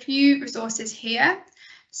 There's a few resources here,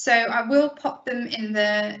 so I will pop them in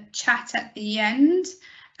the chat at the end.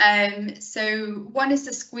 So one is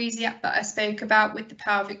the Squeezy app that I spoke about with the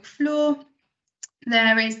pelvic floor.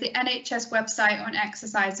 There is the NHS website on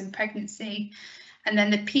exercise and pregnancy, and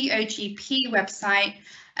then the POGP website,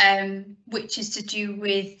 which is to do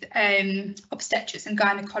with obstetrics and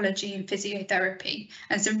gynecology and physiotherapy,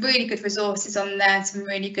 and some really good resources on there, some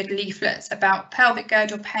really good leaflets about pelvic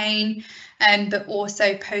girdle pain, but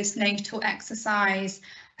also postnatal exercise,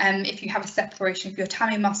 if you have a separation of your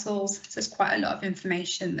tummy muscles. So there's quite a lot of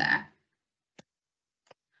information there.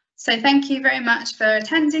 So thank you very much for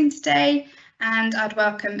attending today, and I'd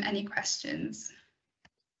welcome any questions.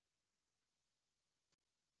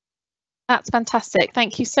 That's fantastic.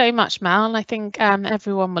 Thank you so much, Mel. And I think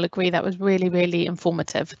everyone will agree that was really, really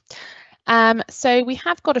informative. So we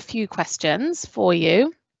have got a few questions for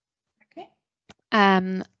you.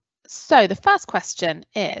 Okay. So the first question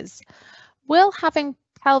is, will having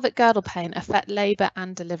pelvic girdle pain affect labour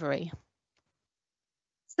and delivery?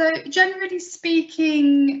 So generally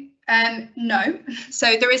speaking, no.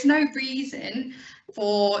 So there is no reason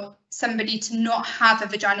for somebody to not have a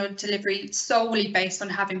vaginal delivery solely based on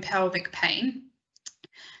having pelvic pain.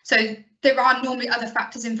 So there are normally other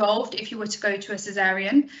factors involved if you were to go to a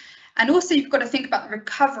cesarean. And also you've got to think about the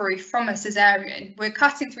recovery from a cesarean. We're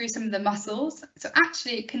cutting through some of the muscles, so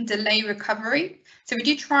actually it can delay recovery. So we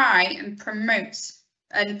do try and promote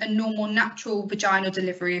a normal, natural vaginal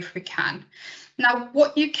delivery if we can. Now,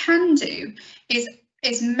 what you can do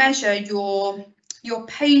is measure your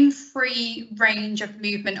pain-free range of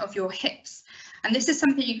movement of your hips. And this is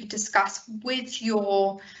something you could discuss with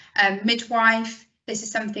your midwife. This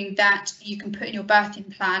is something that you can put in your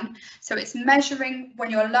birthing plan. So it's measuring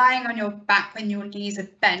when you're lying on your back, when your knees are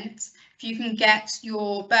bent. If you can get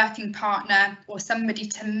your birthing partner or somebody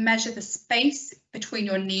to measure the space between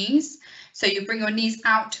your knees. So you bring your knees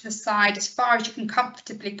out to the side as far as you can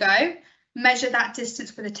comfortably go. Measure that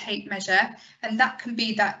distance with a tape measure, and that can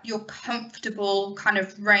be that your comfortable kind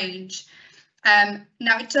of range.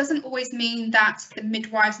 Now, it doesn't always mean that the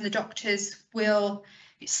midwives and the doctors will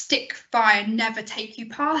stick by and never take you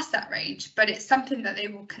past that range, but it's something that they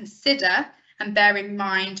will consider and bear in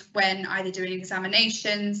mind when either doing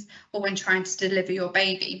examinations or when trying to deliver your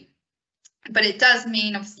baby. But it does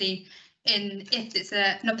mean, obviously, if it's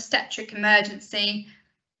an obstetric emergency,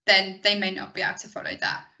 then they may not be able to follow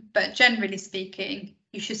that. But generally speaking,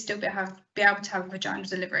 you should still be able to have a vaginal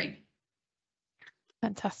delivery.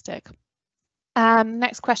 Fantastic.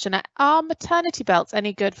 Next question. Are maternity belts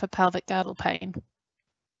any good for pelvic girdle pain?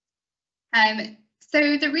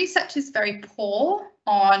 So the research is very poor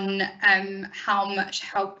on how much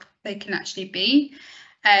help they can actually be.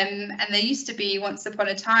 And there used to be once upon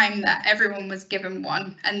a time that everyone was given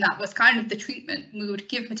one, and that was kind of the treatment. We would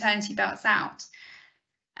give maternity belts out.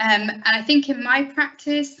 And I think in my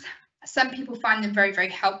practice, some people find them very, very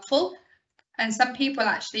helpful, and some people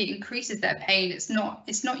actually increases their pain. It's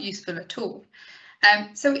not useful at all.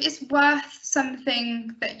 So it's worth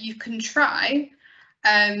something that you can try,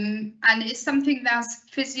 and it's something that as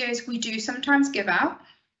physios we do sometimes give out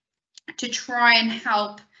to try and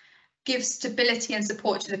help give stability and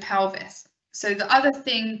support to the pelvis. So the other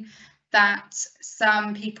thing that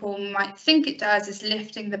some people might think it does is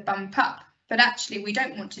lifting the bump up, but actually we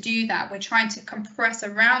don't want to do that. We're trying to compress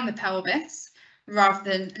around the pelvis rather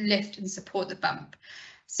than lift and support the bump.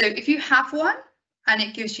 So if you have one and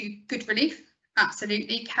it gives you good relief,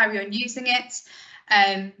 absolutely carry on using it.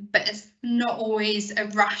 But it's not always a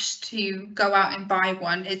rush to go out and buy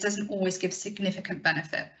one. It doesn't always give significant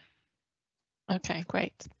benefit. Okay,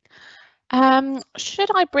 great. Should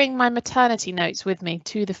I bring my maternity notes with me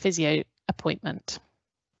to the physio appointment?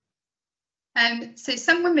 So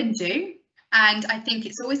some women do, and I think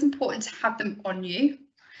it's always important to have them on you,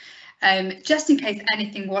 just in case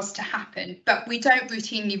anything was to happen, but we don't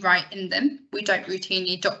routinely write in them. We don't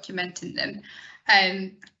routinely document in them.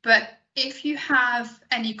 But if you have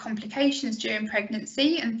any complications during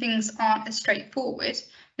pregnancy and things aren't as straightforward,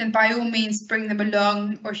 then by all means bring them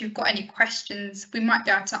along, or if you've got any questions, we might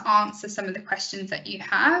be able to answer some of the questions that you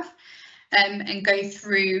have, and go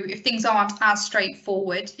through. If things aren't as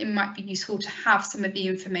straightforward, it might be useful to have some of the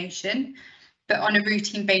information, but on a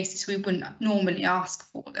routine basis we wouldn't normally ask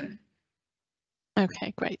for them.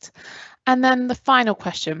 Okay, great. And then the final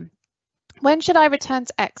question, when should I return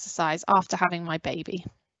to exercise after having my baby?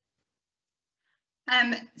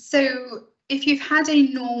 So if you've had a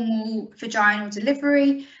normal vaginal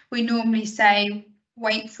delivery, we normally say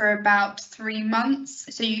wait for about 3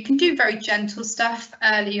 months. So you can do very gentle stuff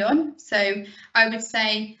early on. So I would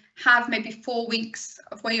say have maybe 4 weeks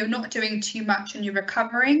of where you're not doing too much and you're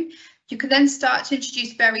recovering. You can then start to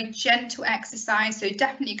introduce very gentle exercise. So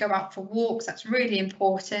definitely go out for walks. That's really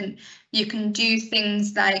important. You can do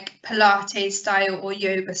things like Pilates style or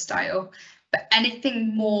yoga style. But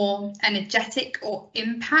anything more energetic or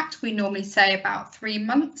impact, we normally say about 3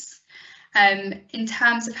 months. In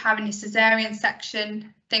terms of having a cesarean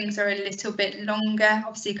section, things are a little bit longer,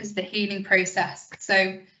 obviously because of the healing process.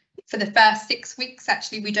 So for the first 6 weeks,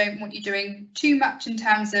 actually, we don't want you doing too much in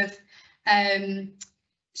terms of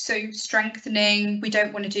so strengthening. We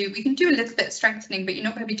don't want to do, we can do a little bit of strengthening, but you're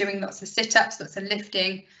not going to be doing lots of sit-ups, lots of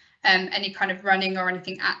lifting, any kind of running or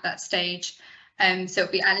anything at that stage. So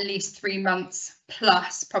it'll be at least 3 months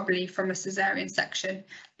plus probably from a cesarean section.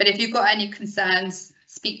 But if you've got any concerns,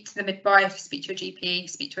 speak to the midwife, speak to your GP,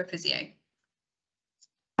 speak to a physio.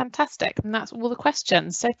 Fantastic. And that's all the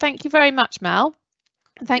questions. So thank you very much, Mel.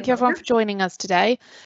 Thank you everyone for joining us today.